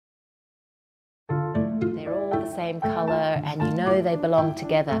the same colour and you know they belong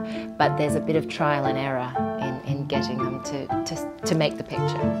together, but there's a bit of trial and error in getting them to make the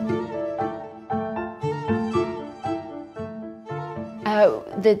picture.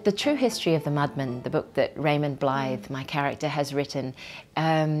 The True History of the Mudman, the book that Raymond Blythe, my character, has written,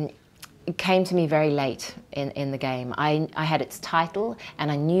 it came to me very late in the game. I had its title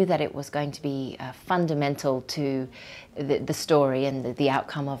and I knew that it was going to be fundamental to the story and the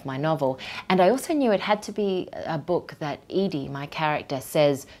outcome of my novel. And I also knew it had to be a book that Edie, my character,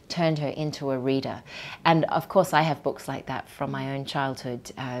 says turned her into a reader. And of course I have books like that from my own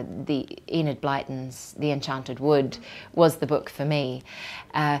childhood. The Enid Blyton's The Enchanted Wood was the book for me.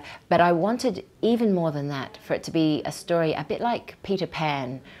 But I wanted even more than that, for it to be a story a bit like Peter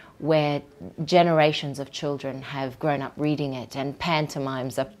Pan, where generations of children have grown up reading it and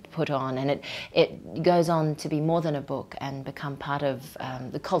pantomimes are put on, and it goes on to be more than a book and become part of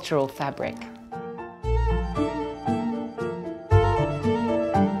the cultural fabric.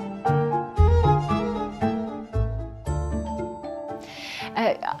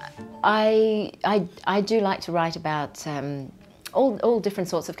 I do like to write about all different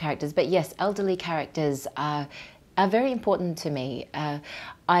sorts of characters, but yes, elderly characters are very important to me.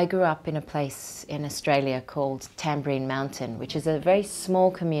 I grew up in a place in Australia called Tamborine Mountain, which is a very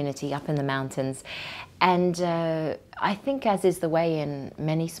small community up in the mountains. And I think, as is the way in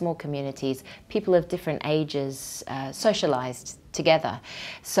many small communities, people of different ages socialised together.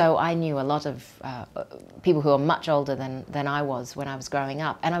 So I knew a lot of people who were much older than I was when I was growing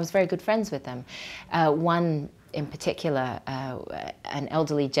up, and I was very good friends with them. One in particular, an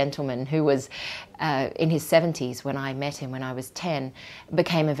elderly gentleman who was in his 70s when I met him when I was 10,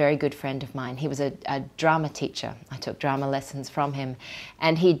 became a very good friend of mine. He was a drama teacher. I took drama lessons from him,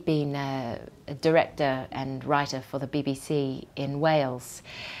 and he'd been a director and writer for the BBC in Wales.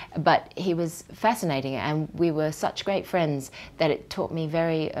 But he was fascinating, and we were such great friends that it taught me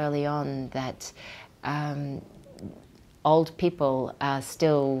very early on that old people are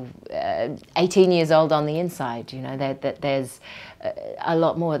still 18 years old on the inside, you know, that there's a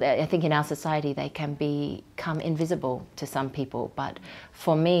lot more. I think in our society they can become invisible to some people, but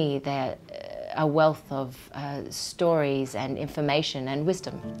for me they're a wealth of stories and information and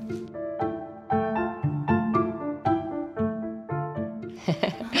wisdom.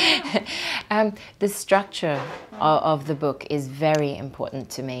 The structure of the book is very important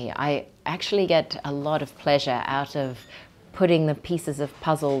to me. I actually get a lot of pleasure out of putting the pieces of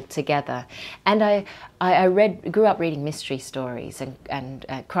puzzle together. And I grew up reading mystery stories and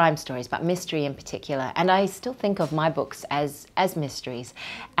crime stories, but mystery in particular. And I still think of my books as mysteries.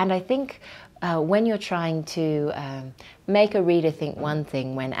 And I think when you're trying to make a reader think one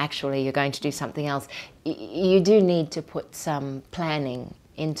thing when actually you're going to do something else, you do need to put some planning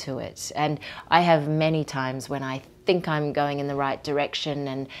into it. And I have many times when I think I'm going in the right direction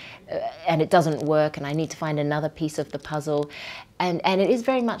and it doesn't work, and I need to find another piece of the puzzle. And it is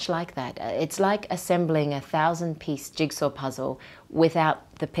very much like that. It's like assembling a 1,000-piece jigsaw puzzle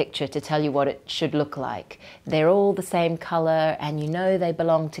without the picture to tell you what it should look like. They're all the same colour and you know they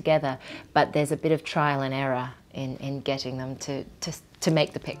belong together, but there's a bit of trial and error in getting them to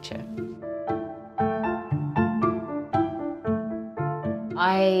make the picture.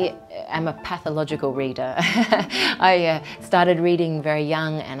 I am a pathological reader. I started reading very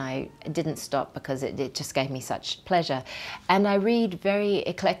young and I didn't stop because it just gave me such pleasure. And I read very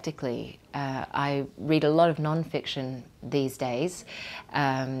eclectically. I read a lot of non-fiction these days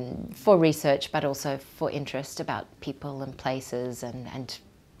for research, but also for interest about people and places and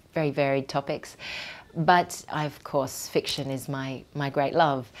very varied topics. But of course, fiction is my great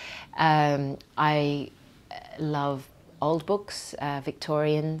love. I love old books,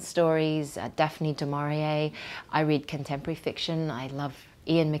 Victorian stories, Daphne du Maurier. I read contemporary fiction. I love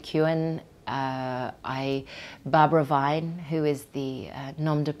Ian McEwan. Barbara Vine, who is the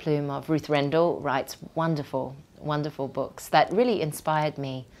nom de plume of Ruth Rendell, writes wonderful, wonderful books that really inspired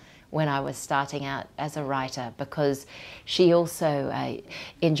me when I was starting out as a writer, because she also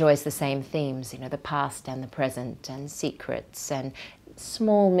enjoys the same themes, you know, the past and the present and secrets and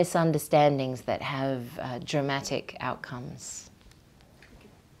small misunderstandings that have dramatic outcomes.